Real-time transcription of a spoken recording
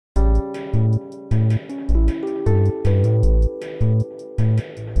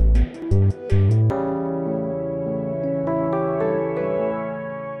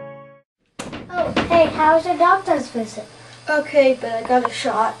a doctor's visit. Okay, but I got a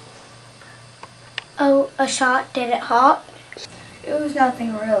shot. Oh, a shot? Did it hurt? It was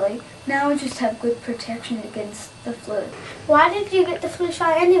nothing really. Now I just have good protection against the flu. Why did you get the flu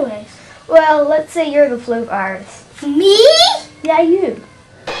shot anyways? Well, let's say you're the flu virus. Me? Yeah, you.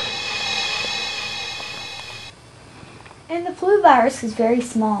 And the flu virus is very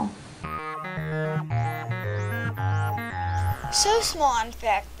small. So small, in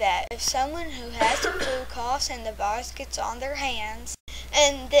fact, that if someone who has the flu coughs and the virus gets on their hands,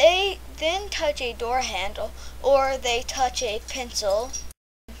 and they then touch a door handle, or they touch a pencil,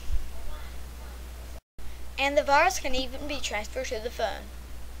 and the virus can even be transferred to the phone.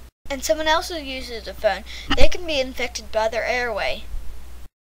 And someone else who uses the phone, they can be infected by their airway.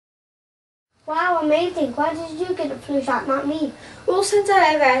 Wow, amazing. Why did you get the flu shot, not me? Well, since I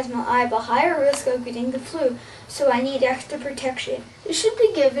have asthma, I have a higher risk of getting the flu, so I need extra protection. It should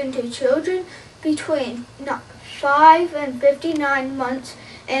be given to children between 5 and 59 months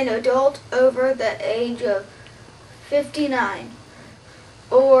and adults over the age of 59,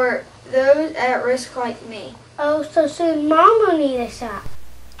 or those at risk like me. Oh, so soon Mom will need a shot.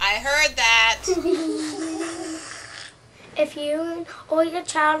 I heard that. If you or your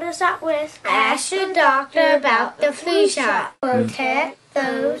child is at risk, ask your doctor about the flu shot. Protect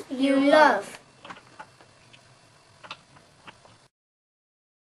those you love.